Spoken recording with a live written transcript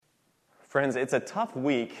Friends, it's a tough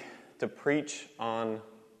week to preach on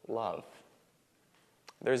love.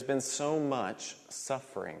 There's been so much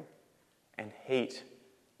suffering and hate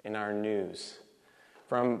in our news.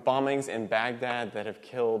 From bombings in Baghdad that have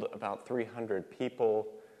killed about 300 people,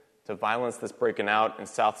 to violence that's breaking out in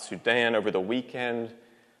South Sudan over the weekend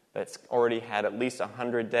that's already had at least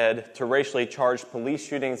 100 dead, to racially charged police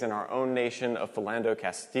shootings in our own nation of Philando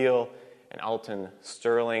Castile and Alton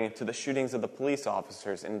Sterling, to the shootings of the police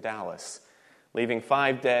officers in Dallas, leaving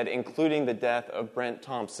 5 dead, including the death of Brent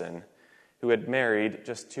Thompson, who had married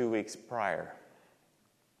just 2 weeks prior.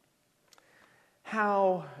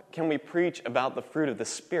 How can we preach about the fruit of the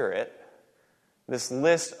Spirit, this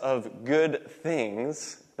list of good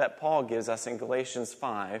things that Paul gives us in Galatians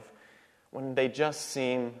 5, when they just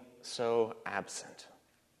seem so absent?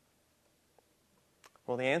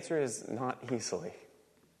 Well, the answer is not easily.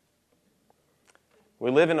 We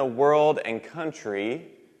live in a world and country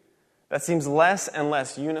that seems less and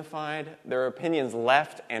less unified. There are opinions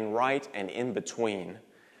left and right and in between.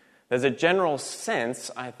 There's a general sense,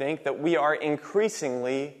 I think, that we are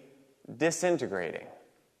increasingly disintegrating.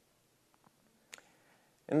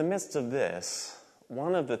 In the midst of this,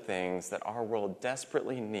 one of the things that our world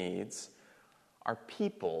desperately needs are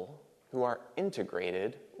people who are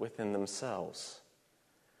integrated within themselves.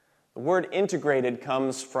 The word integrated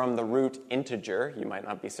comes from the root integer, you might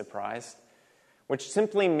not be surprised, which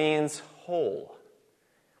simply means whole.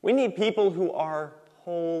 We need people who are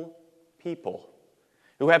whole people,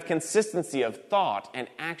 who have consistency of thought and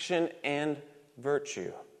action and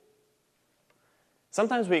virtue.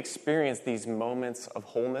 Sometimes we experience these moments of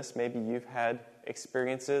wholeness. Maybe you've had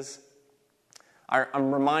experiences.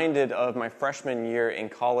 I'm reminded of my freshman year in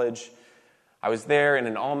college. I was there in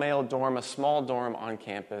an all-male dorm, a small dorm on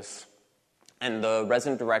campus, and the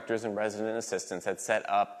resident directors and resident assistants had set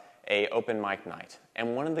up an open mic night.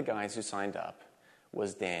 And one of the guys who signed up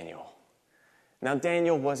was Daniel. Now,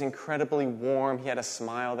 Daniel was incredibly warm. He had a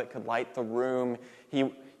smile that could light the room.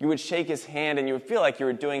 You would shake his hand, and you would feel like you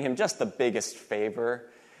were doing him just the biggest favor.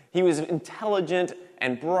 He was intelligent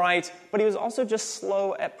and bright, but he was also just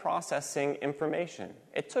slow at processing information.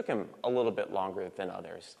 It took him a little bit longer than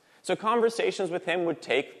others. So conversations with him would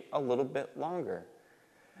take a little bit longer.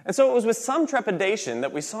 And so it was with some trepidation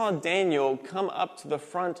that we saw Daniel come up to the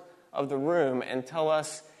front of the room and tell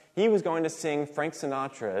us he was going to sing Frank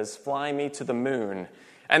Sinatra's Fly Me to the Moon.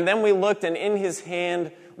 And then we looked, and in his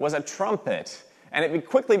hand was a trumpet. And it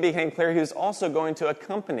quickly became clear he was also going to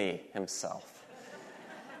accompany himself.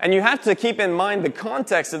 And you have to keep in mind the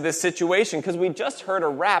context of this situation, because we just heard a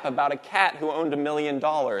rap about a cat who owned $1 million.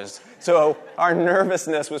 So our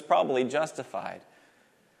nervousness was probably justified.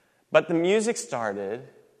 But the music started,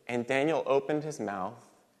 and Daniel opened his mouth,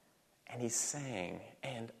 and he sang.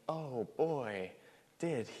 And oh boy,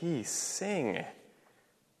 did he sing.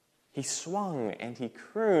 He swung and he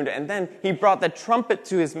crooned, and then he brought the trumpet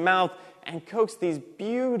to his mouth and coaxed these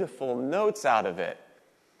beautiful notes out of it.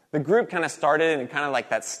 The group kind of started in kind of like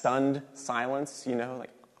that stunned silence, like,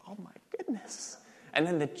 oh my goodness. And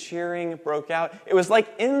then the cheering broke out. It was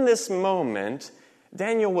like in this moment,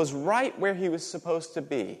 Daniel was right where he was supposed to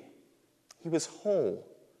be. He was whole.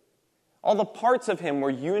 All the parts of him were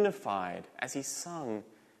unified as he sung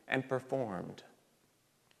and performed.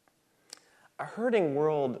 A hurting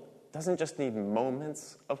world doesn't just need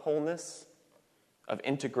moments of wholeness, of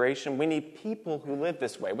integration. We need people who live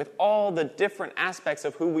this way, with all the different aspects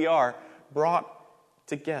of who we are brought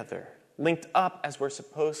together, linked up as we're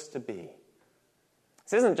supposed to be.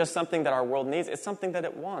 This isn't just something that our world needs, it's something that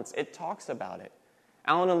it wants. It talks about it.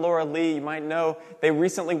 Alan and Laura Lee, you might know, they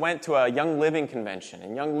recently went to a Young Living convention.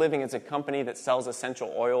 And Young Living is a company that sells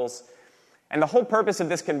essential oils. And the whole purpose of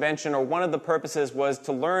this convention, or one of the purposes, was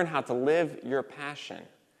to learn how to live your passion.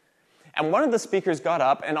 And one of the speakers got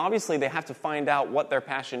up, and obviously they have to find out what their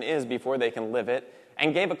passion is before they can live it,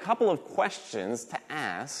 and gave a couple of questions to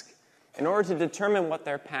ask in order to determine what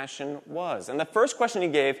their passion was. And the first question he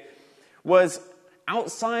gave was,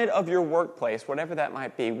 outside of your workplace, whatever that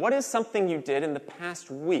might be, what is something you did in the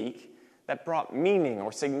past week that brought meaning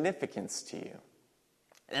or significance to you?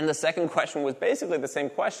 And the second question was basically the same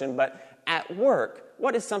question, but at work,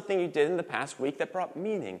 what is something you did in the past week that brought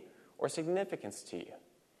meaning or significance to you?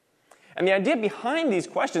 And the idea behind these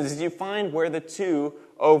questions is you find where the two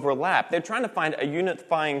overlap. They're trying to find a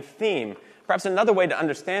unifying theme. Perhaps another way to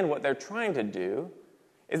understand what they're trying to do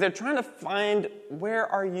is they're trying to find, where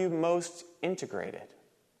are you most integrated?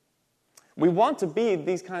 We want to be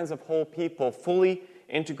these kinds of whole people, fully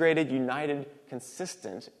integrated, united,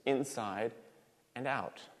 consistent inside and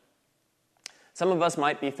out. Some of us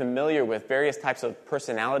might be familiar with various types of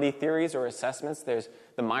personality theories or assessments. There's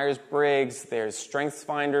the Myers-Briggs, there's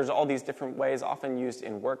StrengthsFinders, all these different ways often used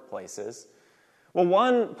in workplaces. Well,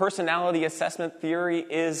 one personality assessment theory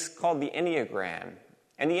is called the Enneagram.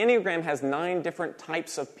 And the Enneagram has 9 different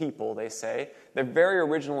types of people, they say. They're very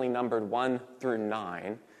originally numbered 1 through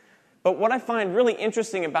 9. But what I find really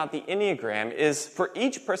interesting about the Enneagram is for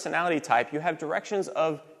each personality type, you have directions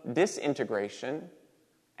of disintegration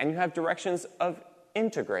and you have directions of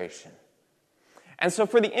integration. And so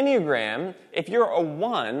for the Enneagram, if you're a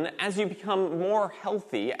 1, as you become more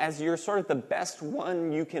healthy, as you're sort of the best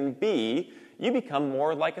one you can be, you become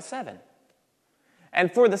more like a 7.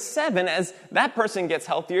 And for the 7, as that person gets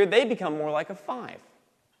healthier, they become more like a 5.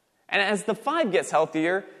 And as the 5 gets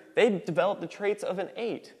healthier, they develop the traits of an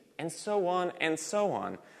 8, and so on and so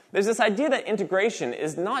on. There's this idea that integration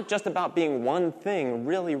is not just about being one thing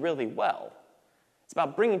really, really well. It's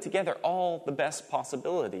about bringing together all the best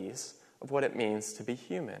possibilities of what it means to be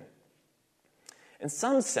human. In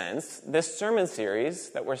some sense, this sermon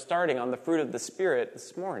series that we're starting on the fruit of the Spirit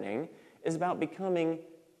this morning is about becoming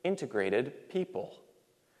integrated people.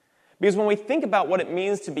 Because when we think about what it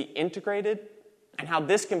means to be integrated and how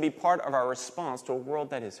this can be part of our response to a world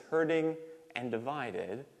that is hurting and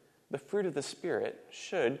divided, the fruit of the Spirit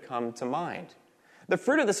should come to mind. The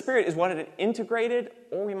fruit of the Spirit is what an integrated,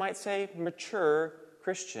 or we might say mature,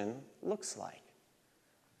 Christian looks like.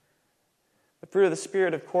 The fruit of the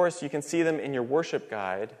Spirit, of course, you can see them in your worship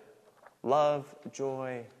guide. Love,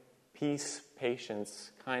 joy, peace,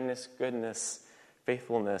 patience, kindness, goodness,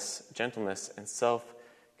 faithfulness, gentleness, and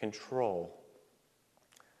self-control.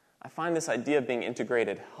 I find this idea of being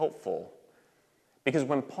integrated helpful because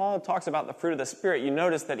when Paul talks about the fruit of the Spirit, you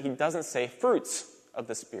notice that he doesn't say fruits of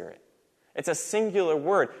the Spirit. It's a singular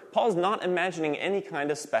word. Paul's not imagining any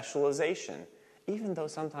kind of specialization, even though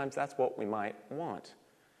sometimes that's what we might want.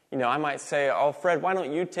 You know, I might say, oh, Fred, why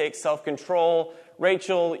don't you take self-control?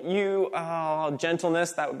 Rachel, you,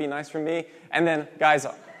 gentleness, that would be nice for me. And then, guys,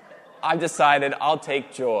 I've decided I'll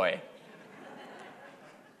take joy.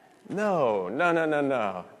 No.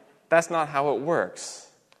 That's not how it works.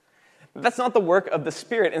 That's not the work of the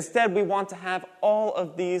Spirit. Instead, we want to have all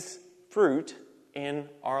of these fruit in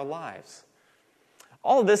our lives.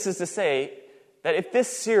 All of this is to say that if this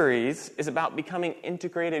series is about becoming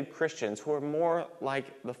integrated Christians who are more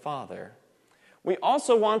like the Father, we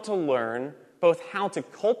also want to learn both how to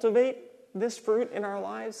cultivate this fruit in our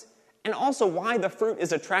lives and also why the fruit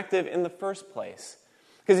is attractive in the first place.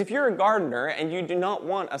 Because if you're a gardener and you do not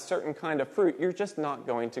want a certain kind of fruit, you're just not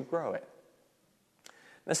going to grow it.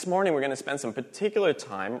 This morning we're going to spend some particular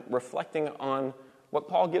time reflecting on what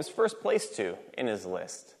Paul gives first place to in his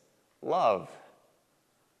list, love.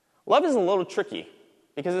 Love is a little tricky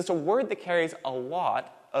because it's a word that carries a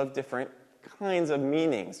lot of different kinds of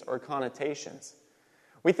meanings or connotations.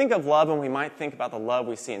 We think of love and we might think about the love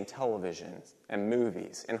we see in television and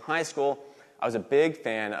movies. In high school, I was a big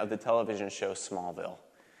fan of the television show Smallville,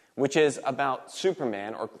 which is about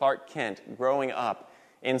Superman or Clark Kent growing up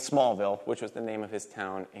in Smallville, which was the name of his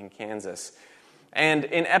town in Kansas. And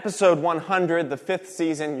in episode 100, the 5th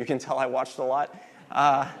season, you can tell I watched a lot,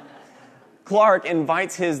 Clark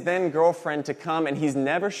invites his then-girlfriend to come, and he's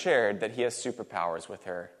never shared that he has superpowers with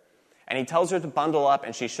her. And he tells her to bundle up,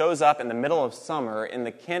 and she shows up in the middle of summer in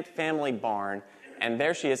the Kent family barn, and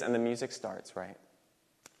there she is, and the music starts, right?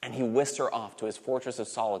 And he whisks her off to his fortress of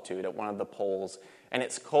solitude at one of the poles, and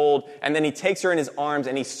it's cold, and then he takes her in his arms,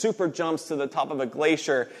 and he super jumps to the top of a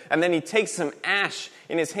glacier, and then he takes some ash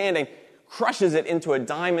in his hand and crushes it into a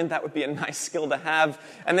diamond. That would be a nice skill to have.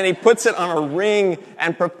 And then he puts it on a ring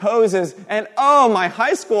and proposes, and oh, my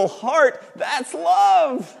high school heart, that's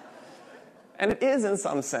love! And it is in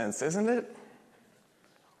some sense, isn't it?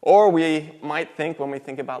 Or we might think, when we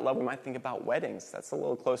think about love, we might think about weddings. That's a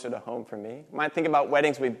little closer to home for me. We might think about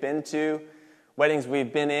weddings we've been to, weddings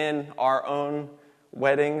we've been in, our own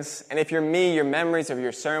weddings. And if you're me, your memories of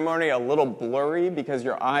your ceremony are a little blurry because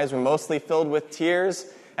your eyes were mostly filled with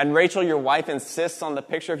tears. And Rachel, your wife, insists on the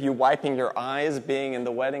picture of you wiping your eyes being in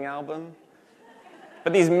the wedding album.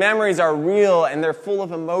 But these memories are real and they're full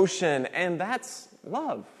of emotion, and that's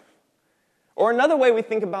love. Or another way we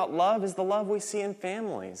think about love is the love we see in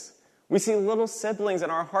families. We see little siblings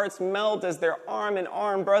and our hearts melt as they're arm in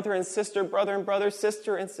arm, brother and sister, brother and brother,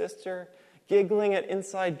 sister and sister, giggling at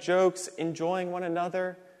inside jokes, enjoying one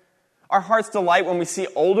another. Our hearts delight when we see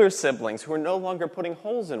older siblings who are no longer putting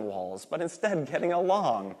holes in walls, but instead getting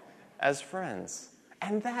along as friends.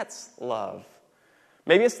 And that's love.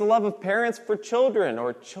 Maybe it's the love of parents for children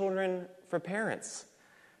or children for parents.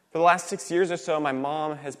 For the last 6 years or so, my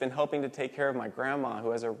mom has been helping to take care of my grandma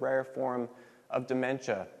who has a rare form of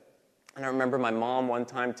dementia. And I remember my mom one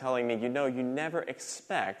time telling me, you never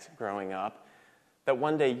expect growing up that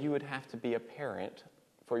one day you would have to be a parent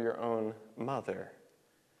for your own mother.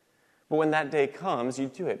 But when that day comes, you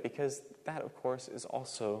do it because that, of course, is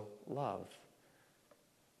also love.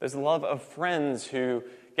 There's the love of friends who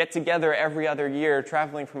get together every other year,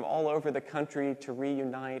 traveling from all over the country to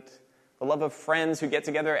reunite. The love of friends who get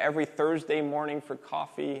together every Thursday morning for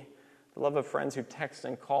coffee. The love of friends who text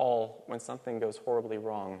and call when something goes horribly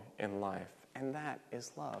wrong in life. And that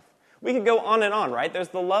is love. We could go on and on, right? There's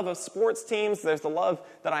the love of sports teams. There's the love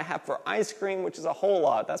that I have for ice cream, which is a whole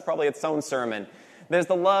lot. That's probably its own sermon. There's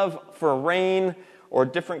the love for rain or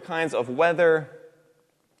different kinds of weather.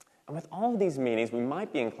 And with all of these meanings, we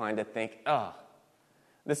might be inclined to think,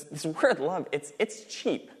 this word love, it's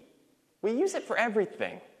cheap. We use it for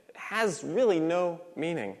everything. It has really no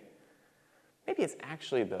meaning. Maybe it's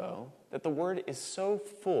actually, though, that the word is so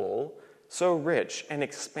full, so rich and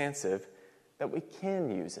expansive that we can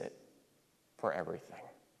use it for everything.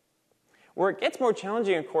 Where it gets more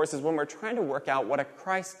challenging, of course, is when we're trying to work out what a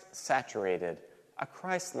Christ-saturated, a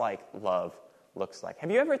Christ-like love looks like.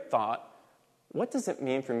 Have you ever thought, what does it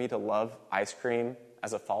mean for me to love ice cream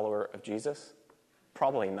as a follower of Jesus?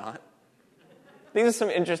 Probably not. These are some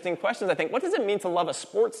interesting questions, I think. What does it mean to love a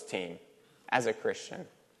sports team as a Christian?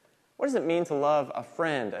 What does it mean to love a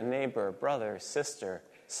friend, a neighbor, brother, sister,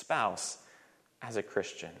 spouse as a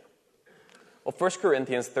Christian? Well, 1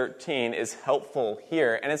 Corinthians 13 is helpful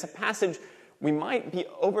here, and it's a passage we might be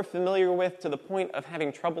overfamiliar with to the point of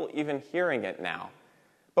having trouble even hearing it now.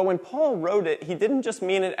 But when Paul wrote it, he didn't just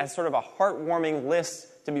mean it as sort of a heartwarming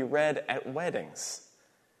list to be read at weddings.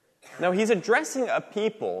 No, he's addressing a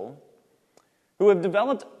people who have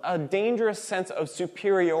developed a dangerous sense of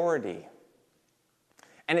superiority,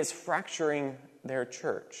 and it's fracturing their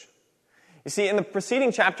church. You see, in the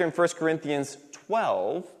preceding chapter in 1 Corinthians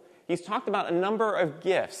 12, he's talked about a number of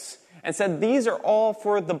gifts and said these are all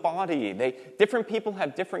for the body. Different people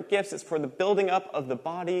have different gifts. It's for the building up of the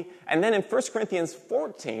body. And then in 1 Corinthians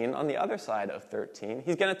 14, on the other side of 13,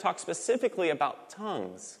 he's going to talk specifically about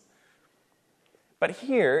tongues. But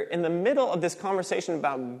here, in the middle of this conversation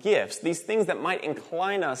about gifts, these things that might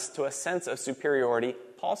incline us to a sense of superiority,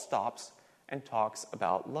 Paul stops and talks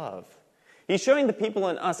about love. He's showing the people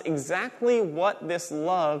in us exactly what this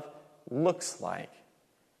love looks like.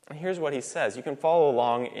 And here's what he says. You can follow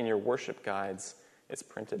along in your worship guides. It's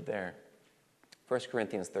printed there. 1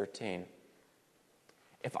 Corinthians 13.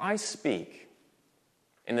 If I speak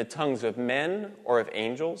in the tongues of men or of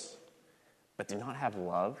angels, but do not have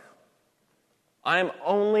love, I am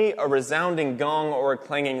only a resounding gong or a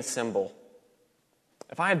clanging cymbal.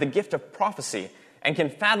 If I have the gift of prophecy and can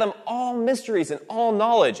fathom all mysteries and all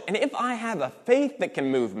knowledge, and if I have a faith that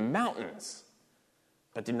can move mountains,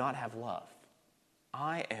 but do not have love,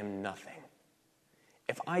 I am nothing.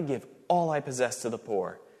 If I give all I possess to the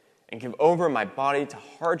poor and give over my body to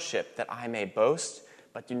hardship that I may boast,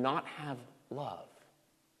 but do not have love,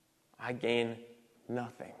 I gain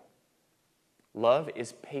nothing. Love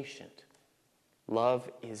is patient. Love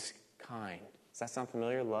is kind. Does that sound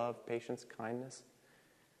familiar? Love, patience, kindness.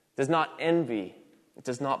 It does not envy. It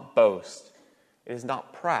does not boast. It is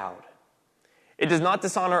not proud. It does not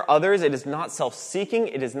dishonor others. It is not self-seeking.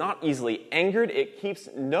 It is not easily angered. It keeps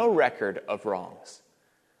no record of wrongs.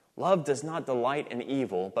 Love does not delight in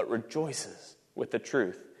evil, but rejoices with the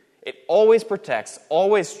truth. It always protects,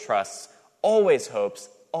 always trusts, always hopes,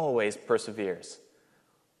 always perseveres.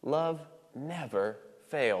 Love never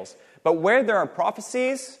fails. But where there are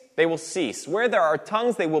prophecies, they will cease. Where there are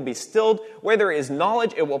tongues, they will be stilled. Where there is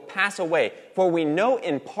knowledge, it will pass away. For we know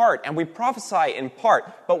in part, and we prophesy in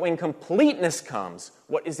part. But when completeness comes,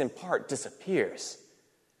 what is in part disappears.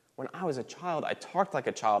 When I was a child, I talked like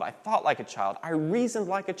a child. I thought like a child. I reasoned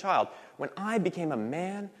like a child. When I became a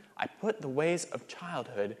man, I put the ways of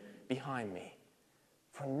childhood behind me.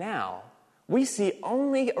 For now, we see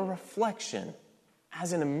only a reflection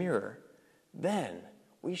as in a mirror. Then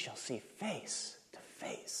we shall see face to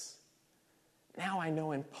face. Now I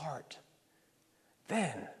know in part.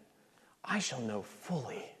 Then I shall know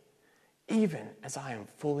fully, even as I am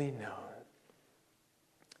fully known.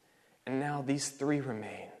 And now these three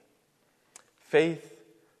remain: faith,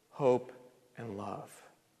 hope, and love.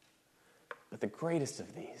 But the greatest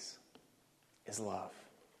of these is love.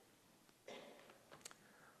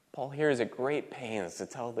 Paul here is at great pains to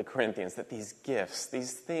tell the Corinthians that these gifts,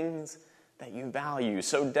 these things that you value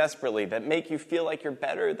so desperately, that make you feel like you're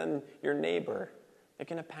better than your neighbor, they're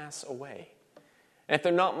going to pass away. And if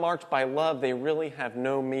they're not marked by love, they really have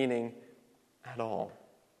no meaning at all.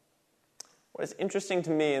 What is interesting to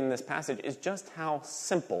me in this passage is just how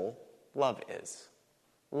simple love is.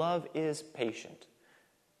 Love is patient.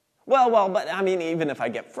 Well, but I mean, even if I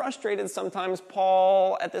get frustrated sometimes,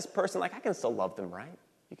 Paul, at this person, I can still love them, right?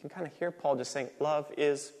 You can kind of hear Paul just saying, love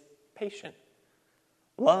is patient.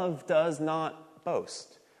 Love does not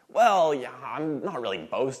boast. Well, yeah, I'm not really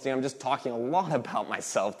boasting. I'm just talking a lot about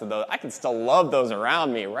myself to those. I can still love those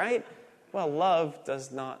around me, right? Well, love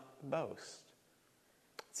does not boast.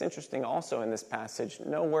 It's interesting also in this passage,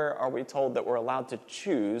 nowhere are we told that we're allowed to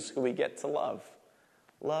choose who we get to love.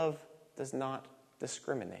 Love does not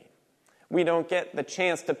discriminate. We don't get the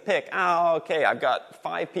chance to pick, okay, I've got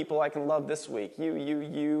 5 people I can love this week.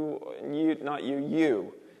 You, not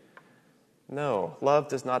you. No, love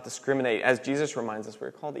does not discriminate. As Jesus reminds us,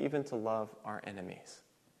 we're called even to love our enemies.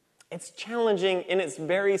 It's challenging in its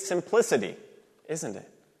very simplicity, isn't it?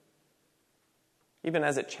 Even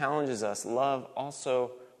as it challenges us, love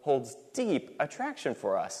also holds deep attraction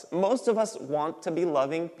for us. Most of us want to be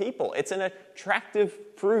loving people. It's an attractive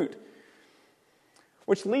fruit.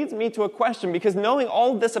 Which leads me to a question, because knowing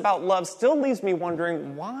all of this about love still leaves me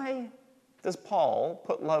wondering, why does Paul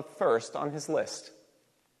put love first on his list?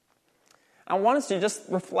 I want us to just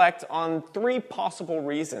reflect on 3 possible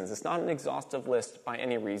reasons. It's not an exhaustive list by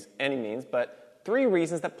any means, but 3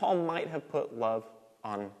 reasons that Paul might have put love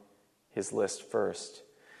on his list first.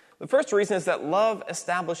 The first reason is that love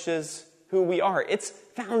establishes who we are. It's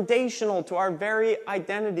foundational to our very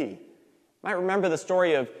identity. You might remember the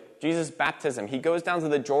story of Jesus' baptism. He goes down to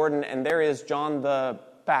the Jordan, and there is John the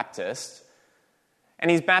Baptist,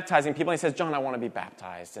 and he's baptizing people, and he says, John, I want to be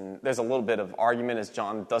baptized. And there's a little bit of argument as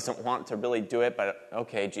John doesn't want to really do it, but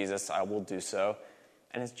okay, Jesus, I will do so.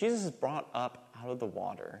 And as Jesus is brought up out of the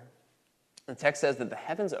water, the text says that the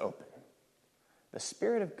heavens open, the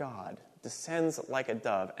Spirit of God descends like a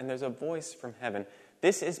dove, and there's a voice from heaven,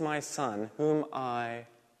 this is my Son, whom I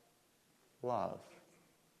love.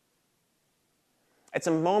 It's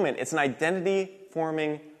a moment, it's an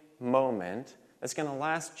identity-forming moment that's going to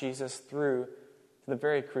last Jesus through to the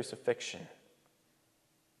very crucifixion.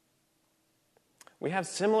 We have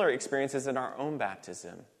similar experiences in our own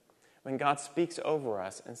baptism, when God speaks over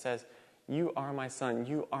us and says, you are my son,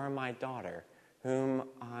 you are my daughter, whom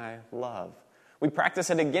I love. We practice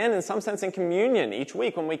it again, in some sense, in communion each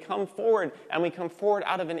week when we come forward, and we come forward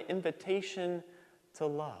out of an invitation to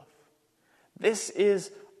love. This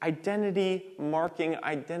is identity-marking,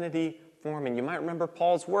 identity-forming. You might remember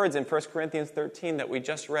Paul's words in 1 Corinthians 13 that we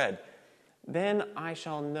just read. Then I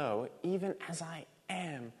shall know, even as I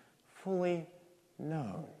am fully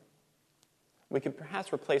known. We could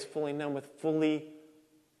perhaps replace fully known with fully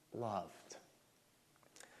loved.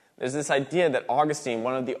 There's this idea that Augustine,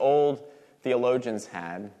 one of the old theologians,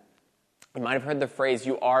 had. You might have heard the phrase,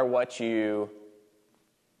 you are what you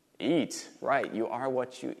eat. Right, you are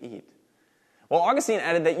what you eat. Well, Augustine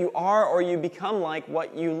added that you are or you become like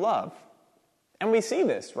what you love. And we see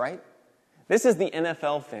this, right? This is the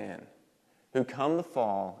NFL fan who come the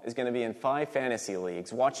fall is going to be in 5 fantasy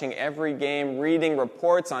leagues, watching every game, reading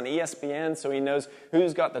reports on ESPN so he knows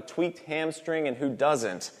who's got the tweaked hamstring and who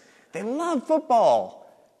doesn't. They love football.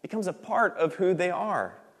 It becomes a part of who they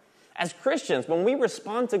are. As Christians, when we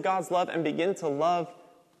respond to God's love and begin to love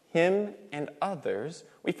Him and others,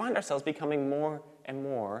 we find ourselves becoming more and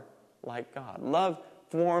more like God. Love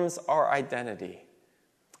forms our identity.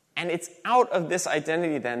 And it's out of this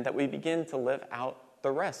identity then that we begin to live out the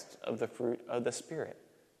rest of the fruit of the Spirit.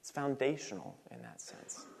 It's foundational in that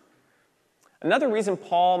sense. Another reason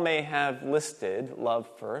Paul may have listed love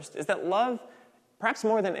first is that love, perhaps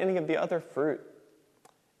more than any of the other fruit,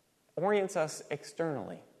 orients us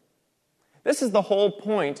externally. This is the whole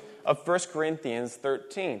point of 1 Corinthians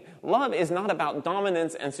 13. Love is not about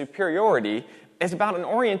dominance and superiority. It's about an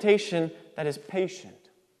orientation that is patient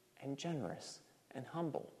and generous and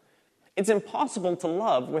humble. It's impossible to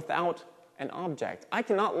love without an object. I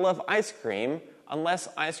cannot love ice cream unless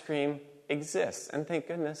ice cream exists, and thank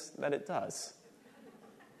goodness that it does.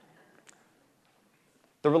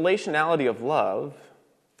 The relationality of love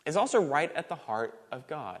is also right at the heart of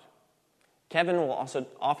God. Kevin will also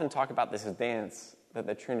often talk about this dance that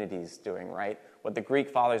the Trinity is doing, right? What the Greek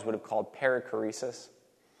fathers would have called perichoresis.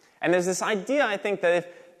 And there's this idea, I think, that if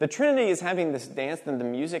the Trinity is having this dance, then the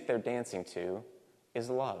music they're dancing to is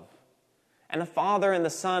love. And the Father and the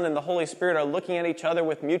Son and the Holy Spirit are looking at each other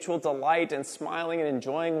with mutual delight and smiling and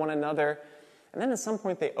enjoying one another. And then at some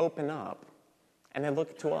point they open up and they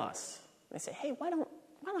look to us. And they say, hey, why don't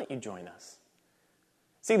you join us?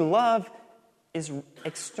 See, love is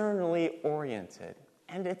externally oriented,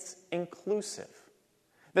 and it's inclusive.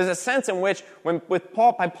 There's a sense in which,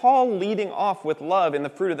 by Paul leading off with love in the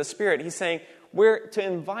fruit of the Spirit, he's saying, we're to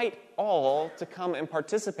invite all to come and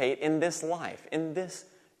participate in this life, in this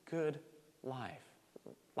good life.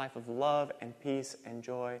 Life of love and peace and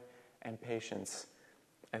joy and patience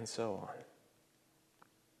and so on.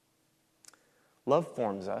 Love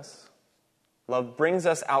forms us. Love brings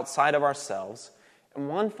us outside of ourselves. And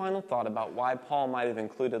one final thought about why Paul might have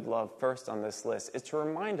included love first on this list is to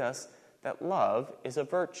remind us that love is a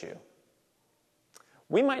virtue.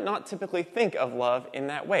 We might not typically think of love in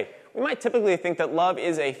that way. We might typically think that love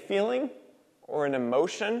is a feeling or an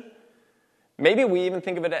emotion. Maybe we even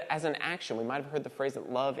think of it as an action. We might have heard the phrase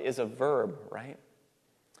that love is a verb, right?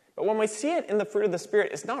 But when we see it in the fruit of the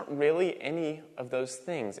Spirit, it's not really any of those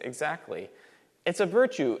things exactly. It's a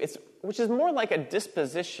virtue, which is more like a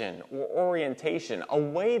disposition or orientation, a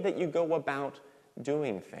way that you go about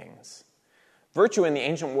doing things. Virtue in the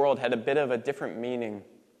ancient world had a bit of a different meaning,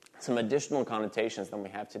 some additional connotations than we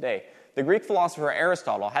have today. The Greek philosopher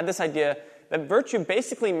Aristotle had this idea that virtue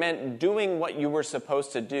basically meant doing what you were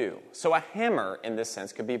supposed to do. So a hammer, in this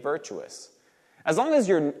sense, could be virtuous. As long as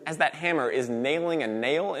that hammer is nailing a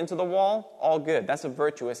nail into the wall, all good. That's a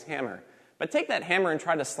virtuous hammer. But take that hammer and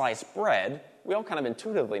try to slice bread, we all kind of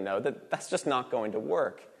intuitively know that that's just not going to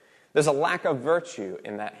work. There's a lack of virtue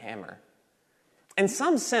in that hammer. In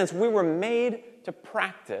some sense, we were made to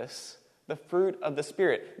practice the fruit of the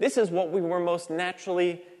Spirit. This is what we were most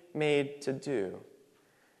naturally made to do.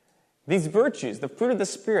 These virtues, the fruit of the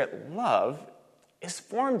Spirit, love, is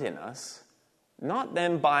formed in us, not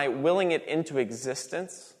then by willing it into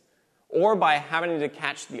existence or by having to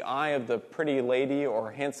catch the eye of the pretty lady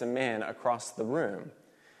or handsome man across the room,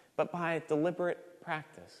 but by deliberate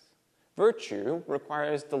practice. Virtue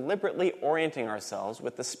requires deliberately orienting ourselves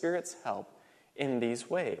with the Spirit's help in these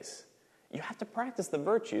ways. You have to practice the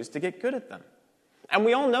virtues to get good at them. And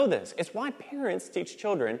we all know this. It's why parents teach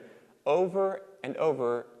children over and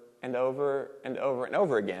over and over and over and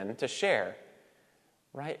over again to share,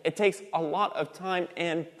 right? It takes a lot of time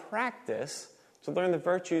and practice to learn the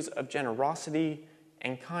virtues of generosity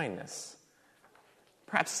and kindness.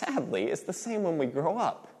 Perhaps sadly, it's the same when we grow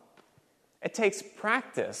up. It takes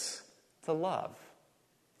practice to love.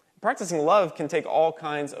 Practicing love can take all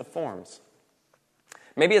kinds of forms.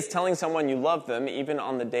 Maybe it's telling someone you love them even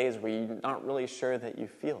on the days where you're not really sure that you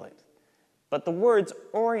feel it. But the words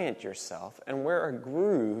orient yourself and wear a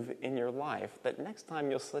groove in your life that next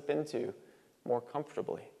time you'll slip into more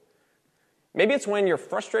comfortably. Maybe it's when your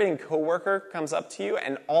frustrating coworker comes up to you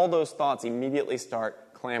and all those thoughts immediately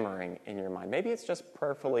start clamoring in your mind. Maybe it's just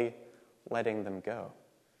prayerfully letting them go.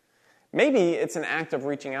 Maybe it's an act of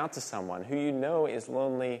reaching out to someone who you know is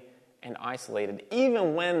lonely and isolated,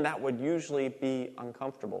 even when that would usually be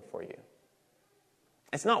uncomfortable for you.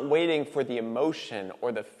 It's not waiting for the emotion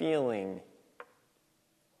or the feeling.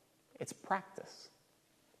 It's practice.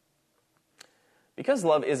 Because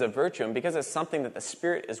love is a virtue, and because it's something that the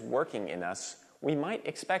Spirit is working in us, we might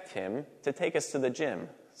expect Him to take us to the gym,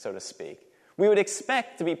 so to speak. We would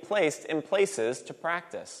expect to be placed in places to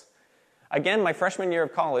practice. Again, my freshman year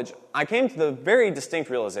of college, I came to the very distinct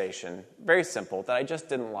realization, very simple, that I just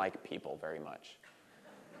didn't like people very much.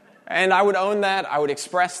 And I would own that, I would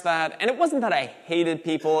express that, and it wasn't that I hated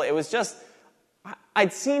people, it was just,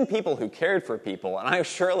 I'd seen people who cared for people, and I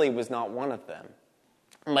surely was not one of them.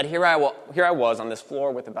 But here I was on this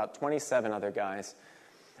floor with about 27 other guys,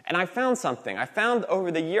 and I found something. I found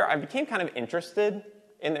over the year, I became kind of interested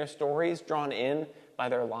in their stories, drawn in by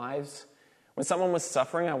their lives. When someone was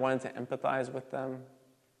suffering, I wanted to empathize with them.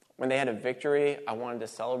 When they had a victory, I wanted to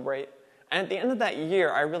celebrate. And at the end of that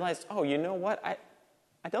year, I realized, oh, you know what? I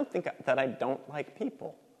don't think that I don't like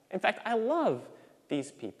people. In fact, I love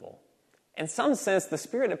these people. In some sense, the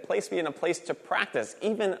Spirit had placed me in a place to practice,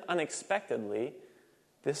 even unexpectedly,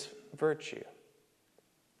 this virtue.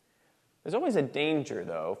 There's always a danger,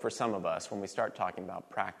 though, for some of us when we start talking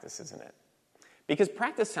about practice, isn't it? Because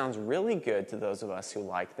practice sounds really good to those of us who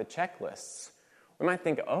like the checklists. We might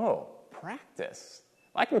think, oh, practice.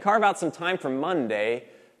 I can carve out some time for Monday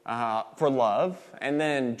for love, and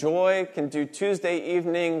then Joy can do Tuesday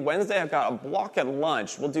evening. Wednesday, I've got a block at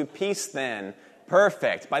lunch. We'll do peace then.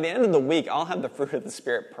 Perfect. By the end of the week, I'll have the fruit of the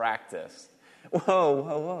Spirit practiced.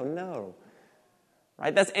 Whoa, no.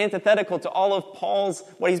 Right? That's antithetical to all of Paul's,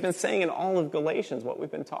 what he's been saying in all of Galatians, what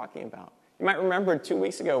we've been talking about. You might remember 2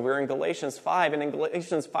 weeks ago, we were in Galatians 5, and in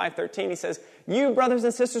Galatians 5:13, he says, you, brothers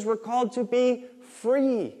and sisters, were called to be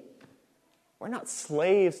free. We're not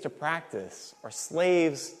slaves to practice or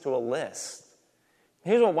slaves to a list.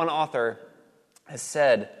 Here's what one author has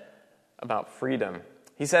said about freedom.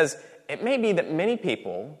 He says, it may be that many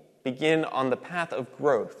people begin on the path of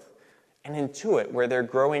growth and intuit where their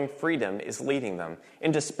growing freedom is leading them,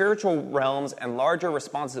 into spiritual realms and larger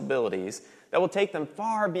responsibilities that will take them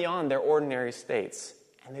far beyond their ordinary states,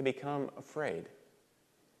 and they become afraid.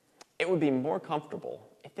 It would be more comfortable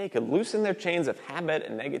if they could loosen their chains of habit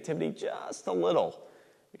and negativity just a little,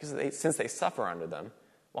 since they suffer under them,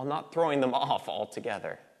 while not throwing them off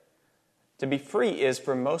altogether. To be free is,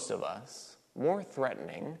 for most of us, more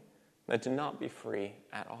threatening than to not be free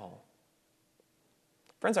at all.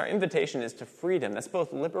 Friends, our invitation is to freedom that's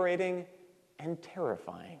both liberating and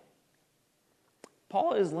terrifying.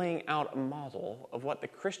 Paul is laying out a model of what the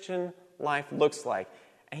Christian life looks like,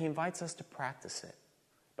 and he invites us to practice it.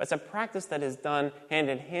 But it's a practice that is done hand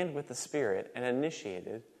in hand with the Spirit and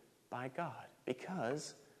initiated by God,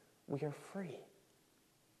 because we are free.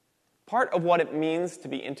 Part of what it means to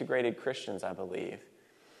be integrated Christians, I believe,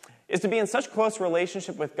 is to be in such close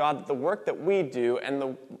relationship with God that the work that we do and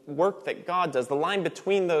the work that God does, the line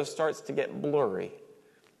between those starts to get blurry.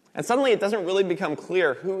 And suddenly it doesn't really become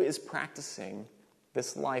clear who is practicing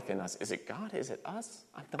this life in us. Is it God? Is it us?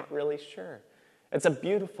 I'm not really sure. It's a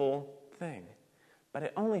beautiful thing. But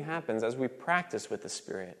it only happens as we practice with the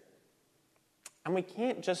Spirit. And we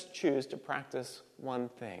can't just choose to practice one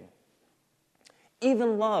thing.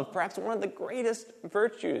 Even love, perhaps one of the greatest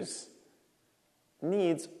virtues,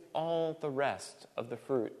 needs all the rest of the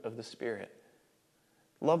fruit of the Spirit.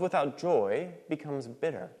 Love without joy becomes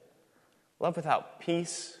bitter. Love without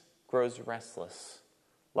peace grows restless.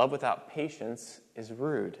 Love without patience is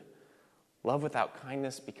rude. Love without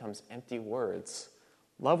kindness becomes empty words.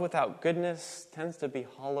 Love without goodness tends to be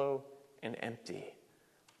hollow and empty.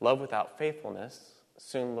 Love without faithfulness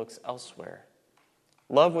soon looks elsewhere.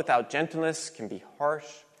 Love without gentleness can be harsh,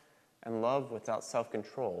 and love without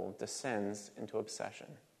self-control descends into obsession.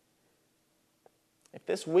 If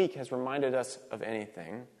this week has reminded us of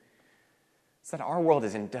anything, it's that our world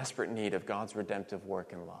is in desperate need of God's redemptive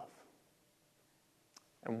work and love.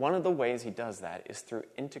 And one of the ways he does that is through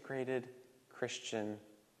integrated Christian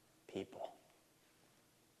people.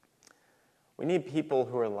 We need people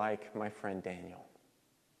who are like my friend Daniel,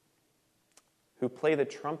 who play the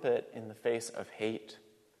trumpet in the face of hate,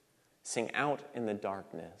 sing out in the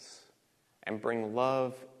darkness, and bring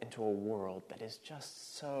love into a world that is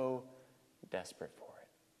just so desperate for it.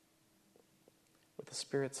 With the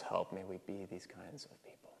Spirit's help, may we be these kinds of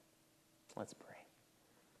people. Let's pray.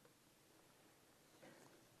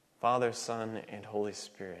 Father, Son, and Holy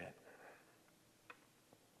Spirit,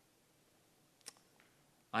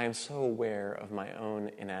 I am so aware of my own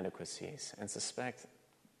inadequacies and suspect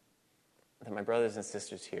that my brothers and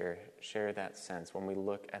sisters here share that sense when we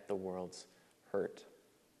look at the world's hurt.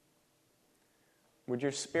 Would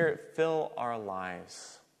your Spirit fill our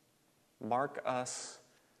lives, mark us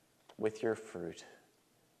with your fruit,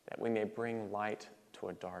 that we may bring light to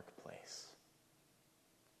a dark place.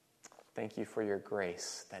 Thank you for your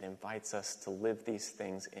grace that invites us to live these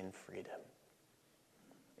things in freedom.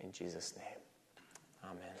 In Jesus' name,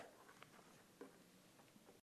 amen.